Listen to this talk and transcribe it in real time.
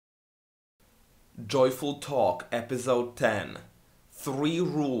Joyful Talk, Episode 10. 3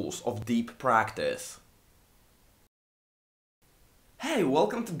 Rules of Deep Practice. Hey,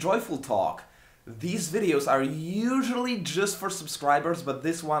 welcome to Joyful Talk. These videos are usually just for subscribers, but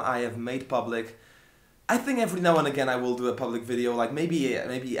this one I have made public. I think every now and again I will do a public video, like maybe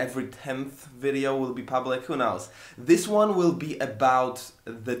every 10th video will be public, who knows. This one will be about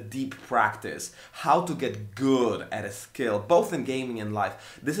the deep practice, how to get good at a skill, both in gaming and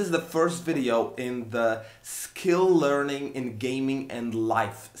life. This is the first video in the Skill Learning in Gaming and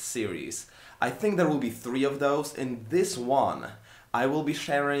Life series. I think there will be 3 of those. In this one, I will be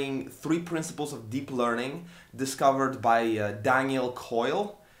sharing 3 principles of deep learning discovered by Daniel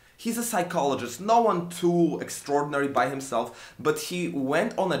Coyle. He's a psychologist, no one too extraordinary by himself, but he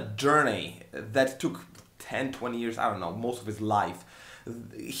went on a journey that took 10, 20 years, I don't know, most of his life.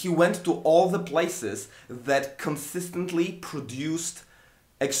 He went to all the places that consistently produced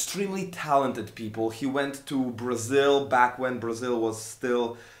extremely talented people. He went to Brazil back when Brazil was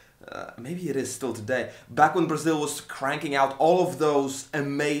still, maybe it is still today, back when Brazil was cranking out all of those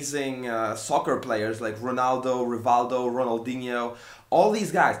amazing soccer players like Ronaldo, Rivaldo, Ronaldinho, all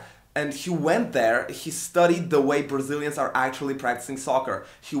these guys. And he went there, he studied the way Brazilians are actually practicing soccer.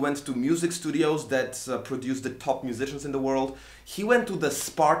 He went to music studios that produce the top musicians in the world. He went to the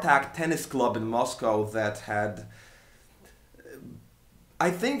Spartak tennis club in Moscow that had, I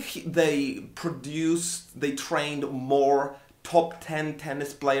think they trained more top 10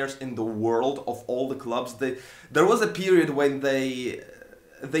 tennis players in the world of all the clubs. There was a period when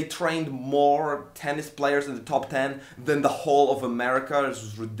they trained more tennis players in the top 10 than the whole of America. It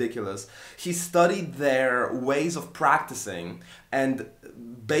was ridiculous. He studied their ways of practicing, and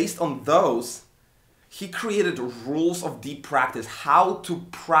based on those, he created rules of deep practice, how to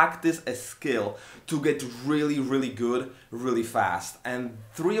practice a skill to get really, really good, really fast. And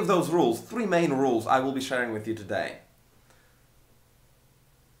 3 of those rules, 3 main rules, I will be sharing with you today.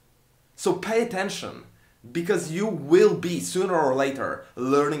 So pay attention, because you will be, sooner or later,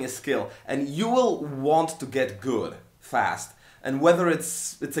 learning a skill, and you will want to get good fast. And whether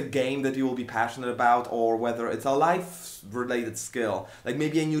it's a game that you will be passionate about, or whether it's a life-related skill, like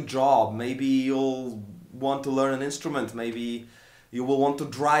maybe a new job, maybe you'll want to learn an instrument, maybe you will want to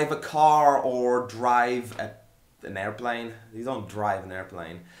drive a car or drive an airplane. You don't drive an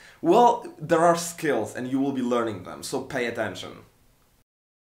airplane. Well, there are skills and you will be learning them, so pay attention.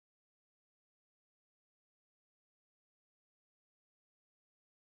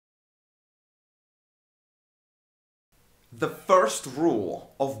 The first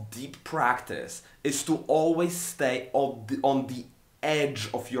rule of deep practice is to always stay on the edge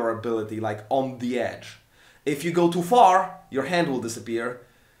of your ability, like on the edge. If you go too far, your hand will disappear.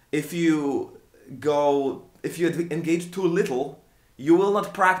 If you engage too little, you will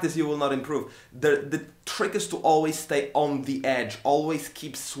not practice, you will not improve. The trick is to always stay on the edge, always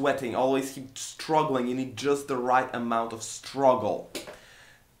keep sweating, always keep struggling. You need just the right amount of struggle.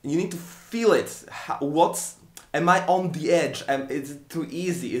 You need to feel it. Am I on the edge? Is it too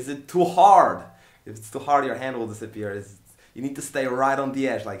easy? Is it too hard? If it's too hard, your hand will disappear. You need to stay right on the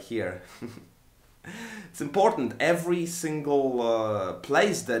edge, like here. It's important. Every single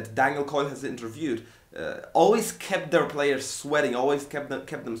place that Daniel Coyle has interviewed always kept their players sweating, always kept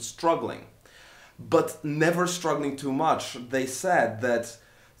them struggling. But never struggling too much. They said that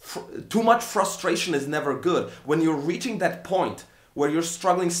too much frustration is never good. When you're reaching that point where you're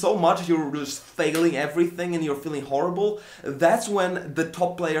struggling so much, you're just failing everything and you're feeling horrible, that's when the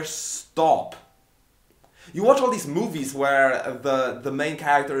top players stop. You watch all these movies where the main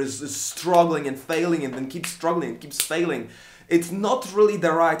character is struggling and failing and then keeps struggling and keeps failing. It's not really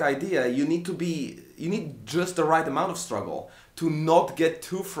the right idea. You need just the right amount of struggle to not get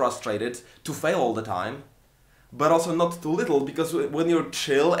too frustrated, to fail all the time, but also not too little, because when you're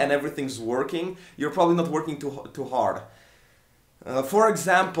chill and everything's working, you're probably not working too hard. For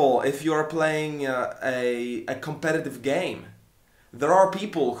example, if you're playing a competitive game, there are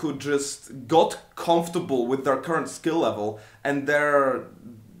people who just got comfortable with their current skill level and they're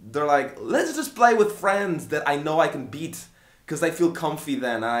like, let's just play with friends that I know I can beat because I feel comfy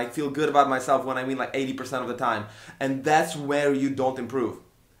then, I feel good about myself when I win like 80% of the time. And that's where you don't improve.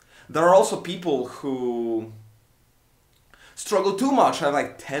 There are also people who struggle too much, have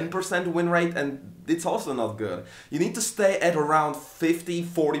like 10% win rate, and it's also not good. You need to stay at around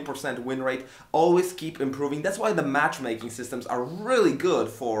 50-40% win rate, always keep improving. That's why the matchmaking systems are really good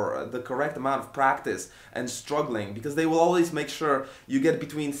for the correct amount of practice and struggling, because they will always make sure you get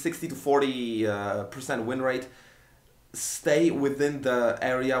between 60 to 40% win rate. stay within the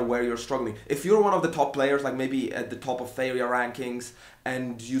area where you're struggling. If you're one of the top players, like maybe at the top of area rankings,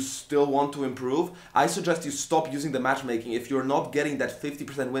 and you still want to improve, I suggest you stop using the matchmaking if you're not getting that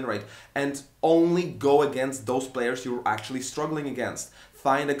 50% win rate, and only go against those players you're actually struggling against.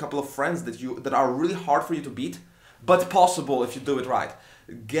 Find a couple of friends that are really hard for you to beat, but possible if you do it right.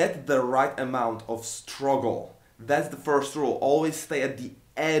 Get the right amount of struggle. That's the first rule. Always stay at the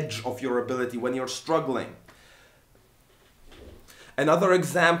edge of your ability when you're struggling. Another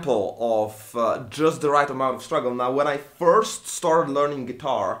example of just the right amount of struggle. Now, when I first started learning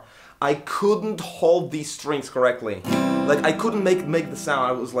guitar, I couldn't hold these strings correctly. Like, I couldn't make the sound.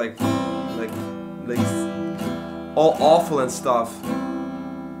 I was like all awful and stuff.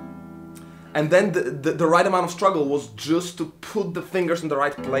 And then the right amount of struggle was just to put the fingers in the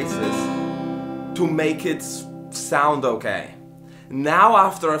right places to make it sound okay. Now,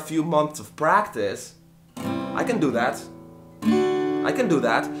 after a few months of practice, I can do that. I can do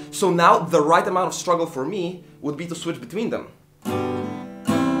that. So now the right amount of struggle for me would be to switch between them.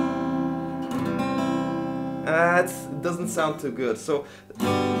 That doesn't sound too good. So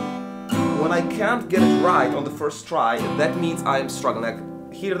when I can't get it right on the first try, that means I am struggling.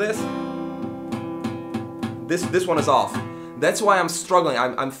 Like, hear this? This one is off. That's why I'm struggling.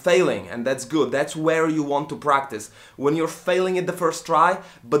 I'm failing, and that's good. That's where you want to practice. When you're failing it the first try,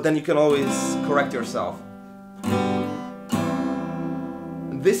 but then you can always correct yourself.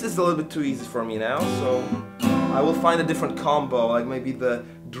 This is a little bit too easy for me now, so I will find a different combo, like maybe the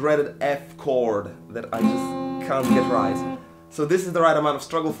dreaded F chord that I just can't get right. So this is the right amount of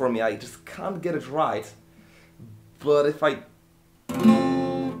struggle for me. I just can't get it right. But if I...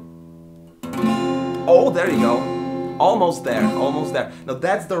 Oh, there you go. Almost there, almost there. Now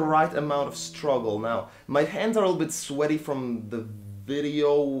that's the right amount of struggle. Now, my hands are a little bit sweaty from the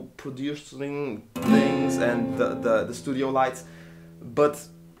video producing things and the studio lights. But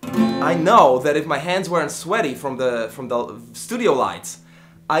I know that if my hands weren't sweaty from the studio lights,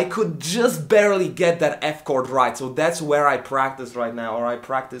 I could just barely get that F chord right. So that's where I practice right now, or I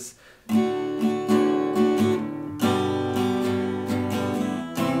practice.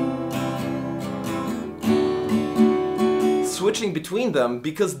 Switching between them,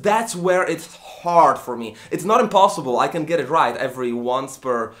 because that's where it's hard for me. It's not impossible. I can get it right every once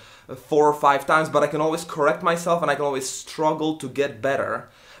per 4 or 5 times, but I can always correct myself and I can always struggle to get better.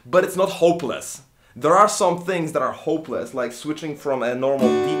 But it's not hopeless. There are some things that are hopeless, like switching from a normal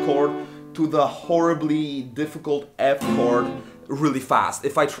D chord to the horribly difficult F chord really fast.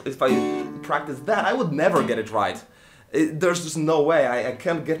 If I practice that, I would never get it right. There's just no way. I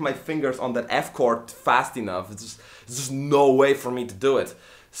can't get my fingers on that F chord fast enough. It's just no way for me to do it.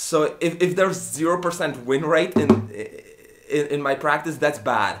 So if there's 0% win rate in my practice, that's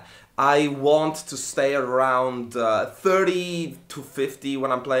bad. I want to stay around 30 to 50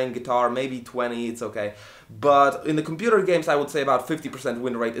 when I'm playing guitar, maybe 20, it's okay. But in the computer games, I would say about 50%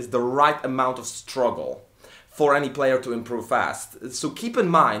 win rate is the right amount of struggle for any player to improve fast. So keep in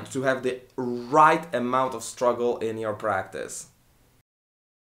mind to have the right amount of struggle in your practice.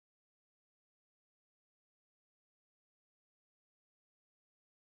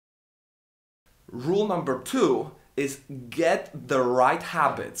 Rule number 2 is get the right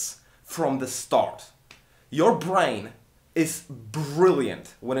habits from the start. Your brain is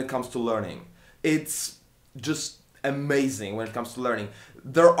brilliant when it comes to learning. It's just amazing when it comes to learning.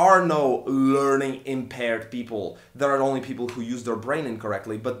 There are no learning impaired people. There are only people who use their brain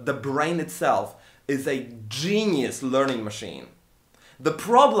incorrectly, but the brain itself is a genius learning machine. The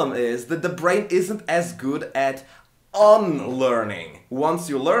problem is that the brain isn't as good at unlearning. Once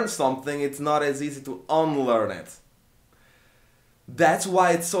you learn something, it's not as easy to unlearn it. That's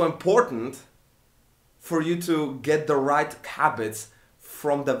why it's so important for you to get the right habits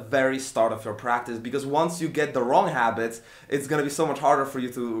from the very start of your practice, because once you get the wrong habits, it's going to be so much harder for you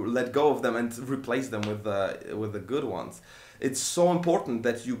to let go of them and replace them with the good ones. It's so important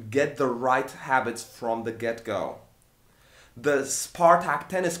that you get the right habits from the get-go. The Spartak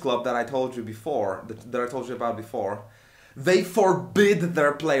tennis club that I told you before, that I told you about before, they forbid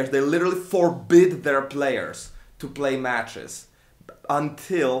their players, they literally forbid their players to play matches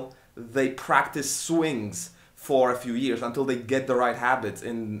until they practice swings for a few years, until they get the right habits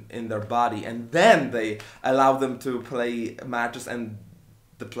in their body, and then they allow them to play matches. And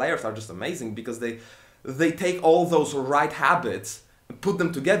the players are just amazing because they take all those right habits and put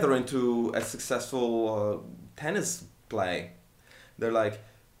them together into a successful tennis play. They're like,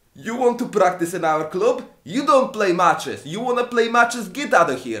 you want to practice in our club? You don't play matches. You want to play matches? Get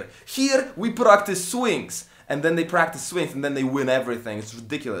out of here. Here we practice swings. and then they practice swings, and then they win everything. It's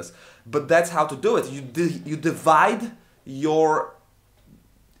ridiculous. But that's how to do it. You divide your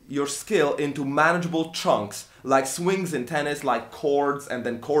skill into manageable chunks, like swings in tennis, like chords, and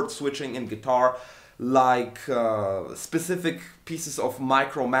then chord switching in guitar, like specific pieces of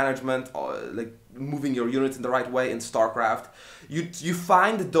micromanagement, like moving your units in the right way in StarCraft. You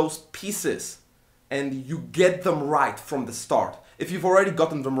find those pieces and you get them right from the start. If you've already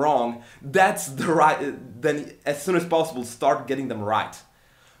gotten them wrong, that's the right. Then as soon as possible, start getting them right.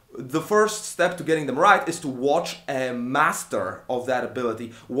 The first step to getting them right is to watch a master of that ability.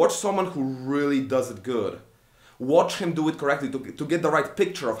 Watch someone who really does it good. Watch him do it correctly to get the right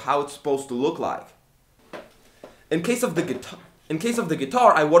picture of how it's supposed to look like. In case of the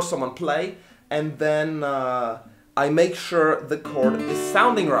guitar, I watch someone play, and then I make sure the chord is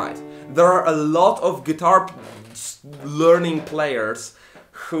sounding right. There are a lot of guitar learning players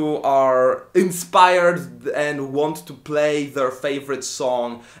who are inspired and want to play their favorite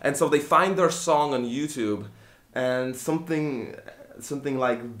song, and so they find their song on YouTube, and something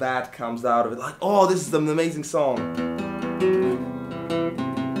like that comes out of it, like, oh, this is an amazing song.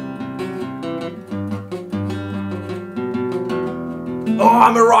 Oh,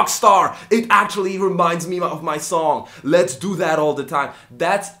 I'm a rock star! It actually reminds me of my song. Let's do that all the time.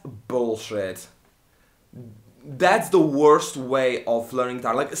 That's bullshit. That's the worst way of learning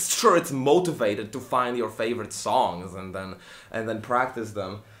guitar. Like, sure, it's motivated to find your favorite songs and then practice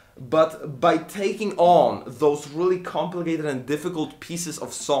them. But by taking on those really complicated and difficult pieces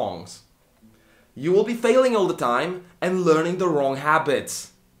of songs, you will be failing all the time and learning the wrong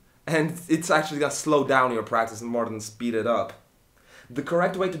habits. And it's actually gonna slow down your practice more than speed it up. The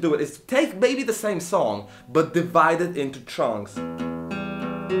correct way to do it is to take maybe the same song, but divide it into chunks.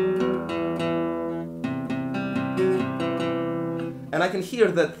 And I can hear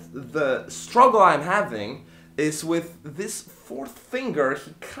that the struggle I'm having is with this fourth finger.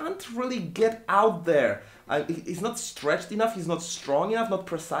 He can't really get out there. He's not stretched enough, he's not strong enough, not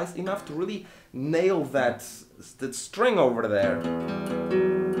precise enough to really nail that string over there.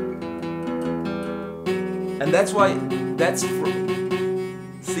 And that's why,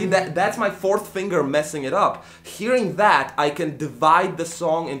 see, that's my fourth finger messing it up. Hearing that, I can divide the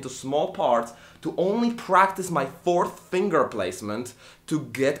song into small parts to only practice my fourth finger placement to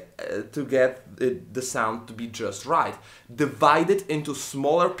get the sound to be just right. Divide it into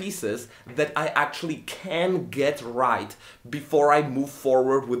smaller pieces that I actually can get right before I move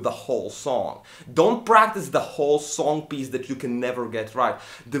forward with the whole song. Don't practice the whole song piece that you can never get right.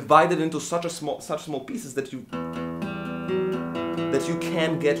 Divide it into such small pieces that you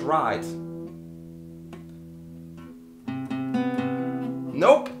can get right.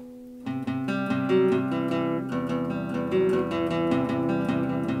 Nope.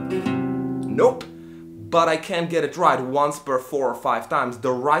 Nope. But I can get it right once per 4 or 5 times,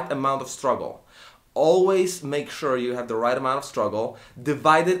 the right amount of struggle. Always make sure you have the right amount of struggle,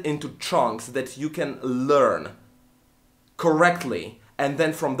 divide it into chunks that you can learn correctly, and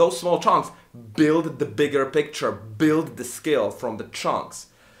then from those small chunks, build the bigger picture, build the skill from the chunks.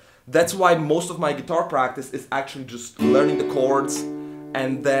 That's why most of my guitar practice is actually just learning the chords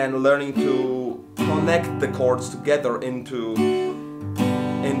and then learning to connect the chords together into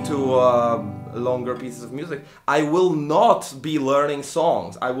longer pieces of music. I will not be learning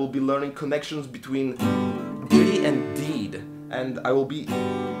songs. I will be learning connections between G and D, and I will be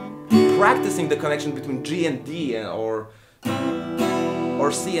practicing the connection between G and D or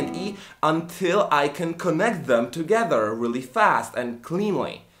C and E until I can connect them together really fast and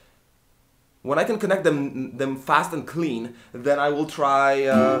cleanly. When I can connect them fast and clean, then I will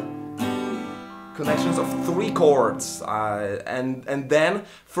try connections of 3 chords, and then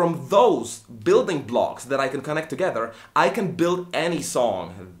from those building blocks that I can connect together, I can build any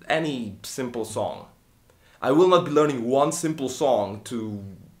song, any simple song. I will not be learning one simple song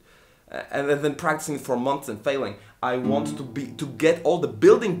and then practicing it for months and failing. I want to get all the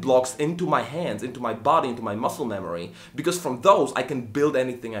building blocks into my hands, into my body, into my muscle memory, because from those I can build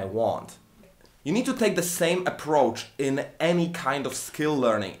anything I want. You need to take the same approach in any kind of skill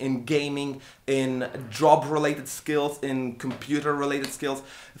learning, in gaming, in job-related skills, in computer-related skills.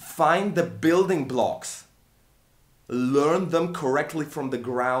 Find the building blocks. Learn them correctly from the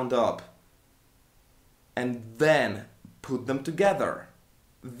ground up. And then put them together.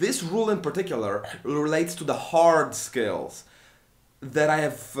 This rule in particular relates to the hard skills that I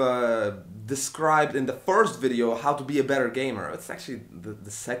have described in the first video, how to be a better gamer. It's actually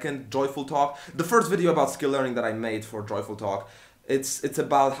the second Joyful Talk. The first video about skill learning that I made for Joyful Talk It's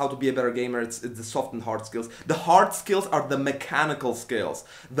about how to be a better gamer. It's the soft and hard skills. The hard skills are the mechanical skills,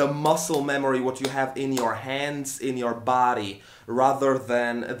 the muscle memory, what you have in your hands, in your body, rather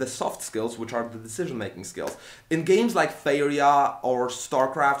than the soft skills, which are the decision-making skills. In games like Faria or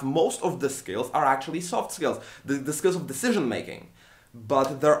StarCraft, most of the skills are actually soft skills, the skills of decision-making.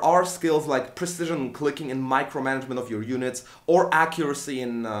 But there are skills like precision clicking and micromanagement of your units, or accuracy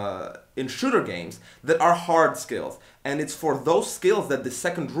in shooter games that are hard skills. And it's for those skills that the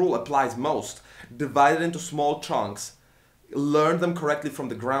second rule applies most. Divide it into small chunks, learn them correctly from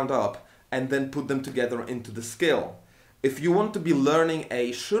the ground up, and then put them together into the skill. If you want to be learning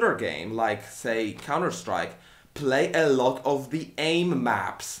a shooter game, like say Counter-Strike, play a lot of the aim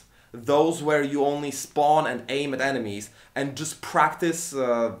maps. Those where you only spawn and aim at enemies, and just practice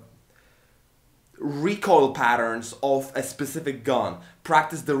recoil patterns of a specific gun.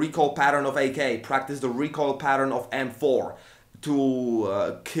 Practice the recoil pattern of AK, practice the recoil pattern of M4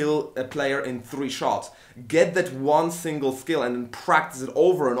 to kill a player in 3 shots. Get that one single skill and then practice it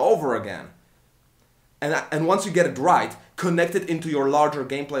over and over again. And once you get it right, connect it into your larger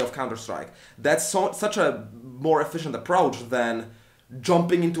gameplay of Counter-Strike. That's such a more efficient approach than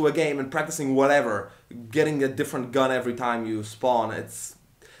jumping into a game and practicing whatever, getting a different gun every time you spawn. It's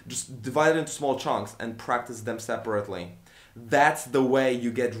just divide it into small chunks and practice them separately. That's the way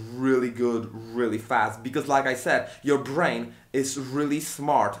you get really good really fast, because like I said, your brain is really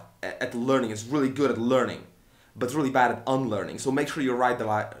smart at learning. It's really good at learning, but it's really bad at unlearning. So make sure you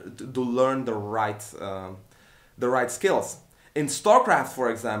to learn the right skills. In StarCraft, for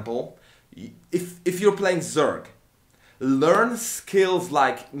example, if you're playing Zerg, learn skills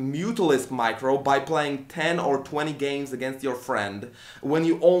like Mutalisk Micro by playing 10 or 20 games against your friend when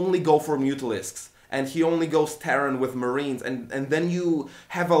you only go for Mutalisks and he only goes Terran with Marines, and then you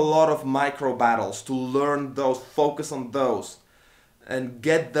have a lot of micro battles to learn those, focus on those, and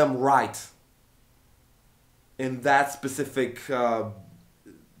get them right in that specific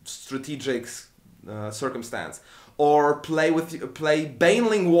strategic circumstance. Or play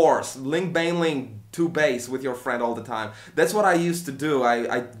Baneling Wars, link Baneling to base with your friend all the time. That's what I used to do.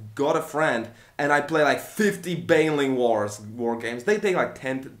 I got a friend and I play like 50 Baneling war games. They take like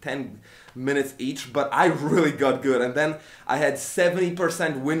 10 minutes each, but I really got good. And then I had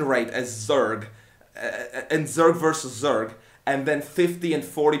 70% win rate as Zerg, and Zerg versus Zerg, and then 50 and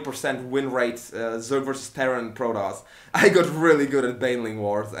 40% win rate Zerg versus Terran and Protoss. I got really good at Baneling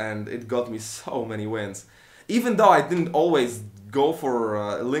Wars and it got me so many wins. Even though I didn't always go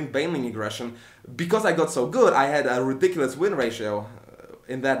for link Baneling aggression, because I got so good, I had a ridiculous win ratio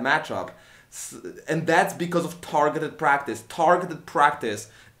in that matchup. And that's because of targeted practice. Targeted practice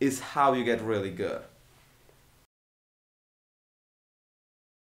is how you get really good.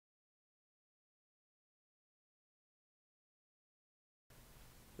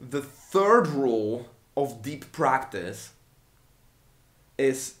 The third rule of deep practice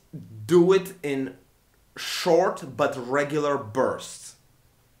is do it in short but regular bursts.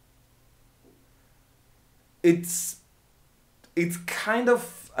 It's kind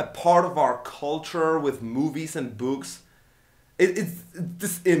of a part of our culture with movies and books. It's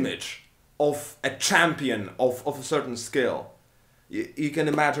this image of a champion of a certain skill. You can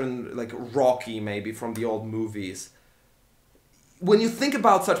imagine like Rocky maybe from the old movies. When you think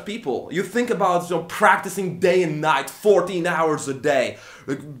about such people, you think about practicing day and night, 14 hours a day,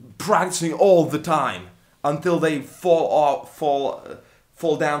 like, practicing all the time until they fall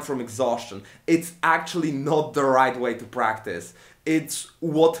down from exhaustion. It's actually not the right way to practice. It's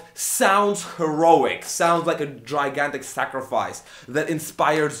what sounds heroic, sounds like a gigantic sacrifice that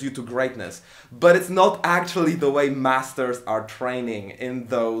inspires you to greatness. But it's not actually the way masters are training in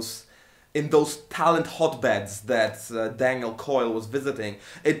those talent hotbeds that Daniel Coyle was visiting.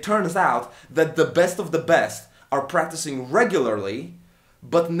 It turns out that the best of the best are practicing regularly,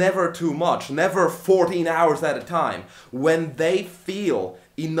 but never too much, never 14 hours at a time. When they feel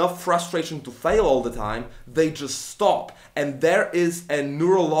enough frustration to fail all the time, they just stop. And there is a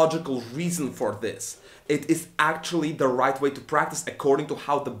neurological reason for this. It is actually the right way to practice according to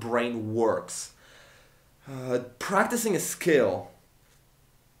how the brain works. Practicing a skill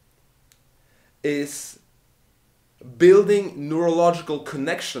is building neurological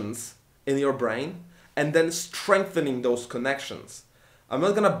connections in your brain and then strengthening those connections. I'm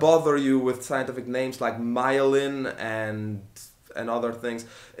not gonna bother you with scientific names like myelin and other things.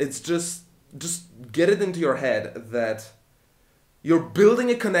 It's just get it into your head that you're building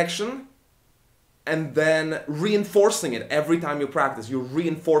a connection and then reinforcing it every time you practice. You're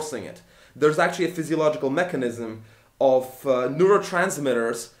reinforcing it. There's actually a physiological mechanism of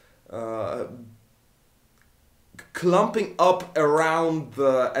neurotransmitters clumping up around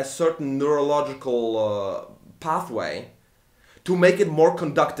a certain neurological pathway to make it more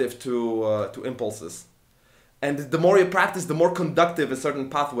conductive to impulses. And the more you practice, the more conductive a certain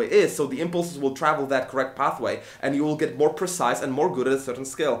pathway is, so the impulses will travel that correct pathway, and you will get more precise and more good at a certain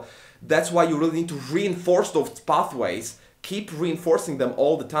skill. That's why you really need to reinforce those pathways, keep reinforcing them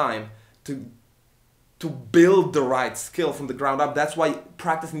all the time to build the right skill from the ground up. That's why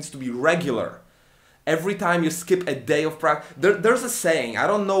practice needs to be regular. Every time you skip a day of practice, there's a saying, I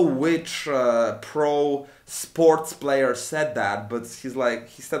don't know which pro sports player said that, but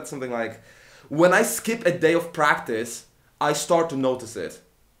he said something like, when I skip a day of practice, I start to notice it.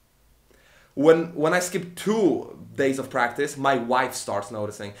 When I skip 2 days of practice, my wife starts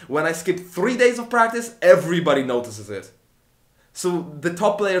noticing. When I skip 3 days of practice, everybody notices it. So the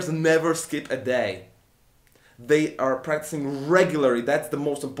top players never skip a day. They are practicing regularly. That's the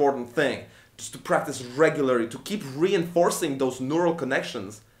most important thing. Just to practice regularly, to keep reinforcing those neural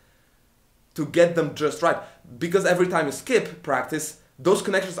connections, to get them just right. Because every time you skip practice, those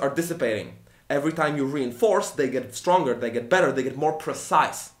connections are dissipating. Every time you reinforce, they get stronger, they get better, they get more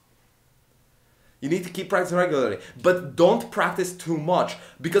precise. You need to keep practicing regularly, but don't practice too much,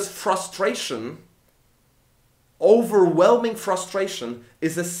 because frustration, overwhelming frustration,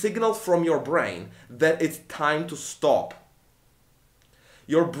 is a signal from your brain that it's time to stop.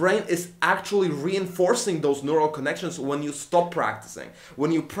 Your brain is actually reinforcing those neural connections when you stop practicing.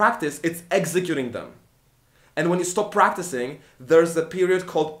 When you practice, it's executing them. And when you stop practicing, there's a period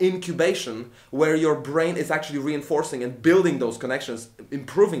called incubation where your brain is actually reinforcing and building those connections,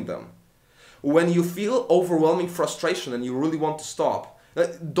 improving them. When you feel overwhelming frustration and you really want to stop,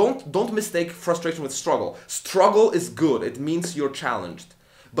 don't mistake frustration with struggle. Struggle is good, it means you're challenged.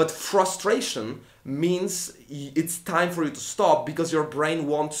 But frustration means it's time for you to stop because your brain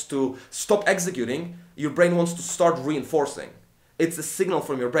wants to stop executing, your brain wants to start reinforcing. It's a signal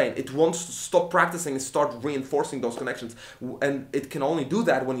from your brain. It wants to stop practicing and start reinforcing those connections. And it can only do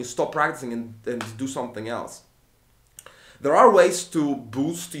that when you stop practicing and do something else. There are ways to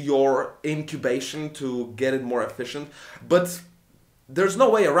boost your incubation to get it more efficient, but there's no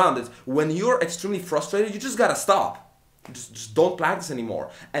way around it. When you're extremely frustrated, you just gotta stop. Just don't practice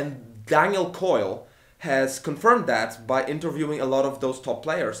anymore. And Daniel Coyle has confirmed that by interviewing a lot of those top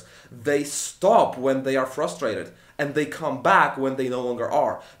players. They stop when they are frustrated and they come back when they no longer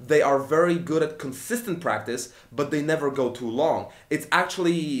are. They are very good at consistent practice, but they never go too long. It's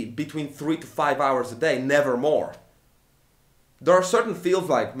actually between 3 to 5 hours a day, never more. There are certain fields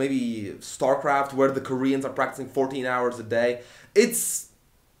like maybe StarCraft where the Koreans are practicing 14 hours a day. It's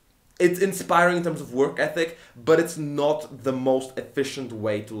inspiring in terms of work ethic, but it's not the most efficient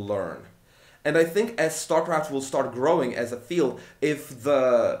way to learn. And I think as StarCraft will start growing as a field, if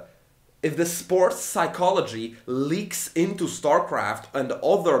the sports psychology leaks into StarCraft and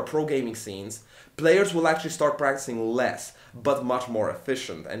other pro gaming scenes, players will actually start practicing less, but much more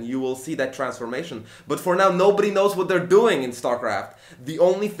efficient, and you will see that transformation. But for now, nobody knows what they're doing in StarCraft. The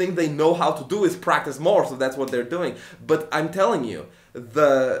only thing they know how to do is practice more, so that's what they're doing. But I'm telling you,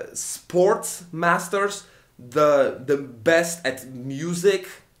 the sports masters, the best at music,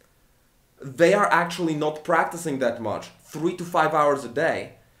 they are actually not practicing that much, 3 to 5 hours a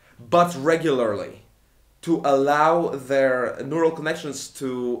day, but regularly, to allow their neural connections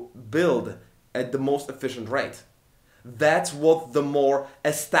to build at the most efficient rate. That's what the more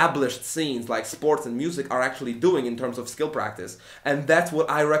established scenes like sports and music are actually doing in terms of skill practice. And that's what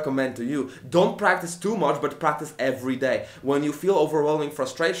I recommend to you. Don't practice too much, but practice every day. When you feel overwhelming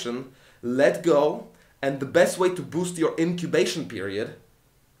frustration, let go. And the best way to boost your incubation period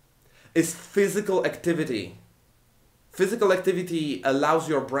is physical activity. Physical activity allows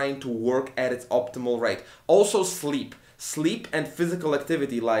your brain to work at its optimal rate. Also sleep. Sleep and physical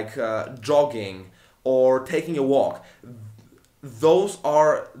activity like jogging or taking a walk. Those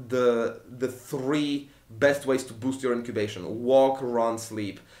are the 3 best ways to boost your incubation. Walk, run,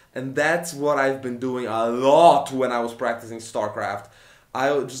 sleep. And that's what I've been doing a lot when I was practicing StarCraft.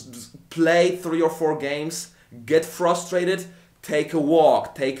 I would just play 3 or 4 games, get frustrated, take a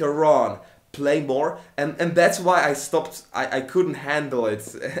walk, take a run, play more, and that's why I stopped. I couldn't handle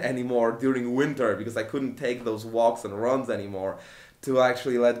it anymore during winter because I couldn't take those walks and runs anymore to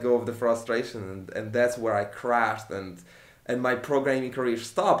actually let go of the frustration, and that's where I crashed, and my programming career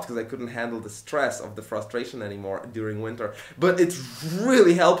stopped because I couldn't handle the stress of the frustration anymore during winter. But it's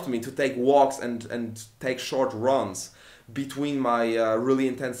really helped me to take walks and take short runs between my really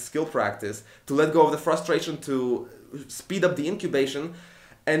intense skill practice to let go of the frustration, to speed up the incubation.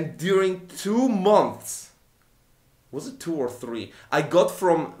 And during 2 months, was it 2 or 3, I got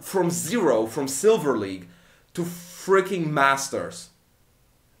from zero, from Silver League, to freaking masters.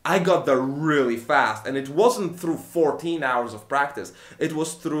 I got there really fast, and it wasn't through 14 hours of practice. It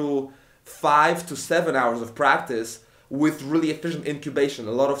was through 5 to 7 hours of practice with really efficient incubation,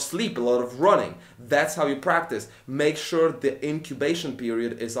 a lot of sleep, a lot of running. That's how you practice. Make sure the incubation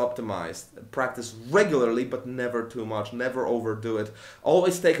period is optimized. Practice regularly, but never too much. Never overdo it.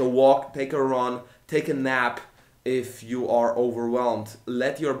 Always take a walk, take a run, take a nap if you are overwhelmed.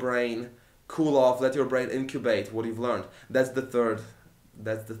 Let your brain cool off, let your brain incubate what you've learned. That's the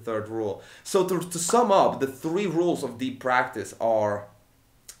third rule. So to sum up, the 3 rules of deep practice are: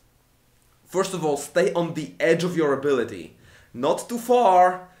 first of all, stay on the edge of your ability. Not too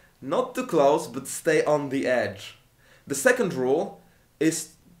far, not too close, but stay on the edge. The second rule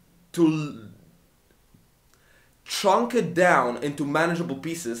is to chunk it down into manageable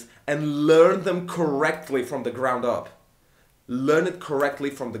pieces and learn them correctly from the ground up. Learn it correctly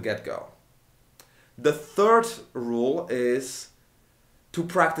from the get-go. The third rule is to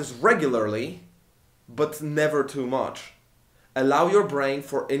practice regularly, but never too much. Allow your brain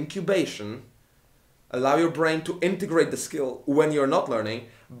for incubation. Allow your brain to integrate the skill when you're not learning,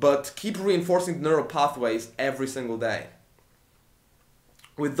 but keep reinforcing the neural pathways every single day.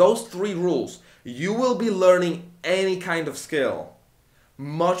 With those 3 rules, you will be learning any kind of skill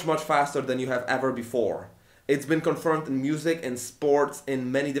much, much faster than you have ever before. It's been confirmed in music, in sports,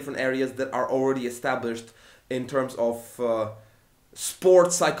 in many different areas that are already established in terms of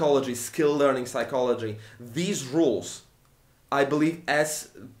sports psychology, skill learning psychology. These rules, I believe, as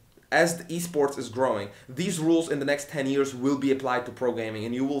the esports is growing, these rules in the next 10 years will be applied to pro gaming,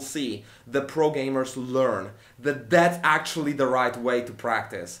 and you will see the pro gamers learn that that's actually the right way to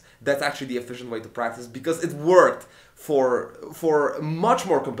practice. That's actually the efficient way to practice, because it worked for much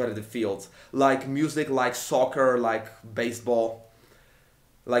more competitive fields like music, like soccer, like baseball,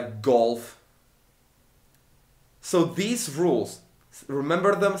 like golf. So these rules,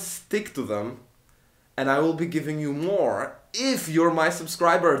 remember them, stick to them, and I will be giving you more if you're my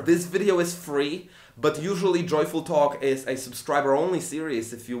subscriber. This video is free, but usually Joyful Talk is a subscriber-only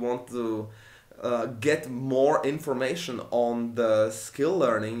series. If you want to get more information on the skill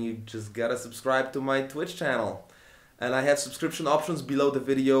learning, you just gotta subscribe to my Twitch channel. And I have subscription options below the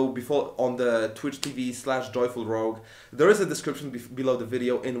video, before on the Twitch TV/JoyfulRogue. There is a description below the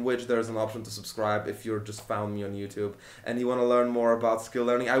video in which there is an option to subscribe if you're just found me on YouTube and you want to learn more about skill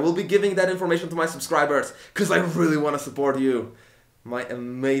learning. I will be giving that information to my subscribers because I really want to support you, my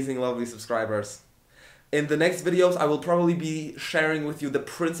amazing, lovely subscribers. In the next videos, I will probably be sharing with you the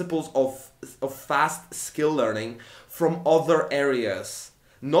principles of fast skill learning from other areas.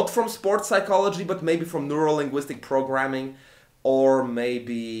 Not from sports psychology, but maybe from neuro-linguistic programming, or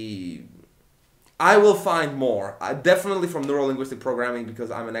maybe I will find more. Definitely from neuro-linguistic programming,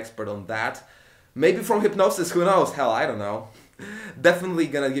 because I'm an expert on that. Maybe from hypnosis, who knows? Hell, I don't know. Definitely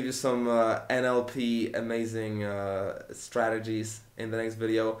gonna give you some NLP amazing strategies in the next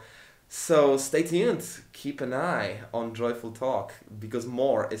video. So stay tuned, keep an eye on Joyful Talk, because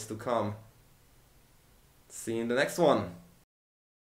more is to come. See you in the next one.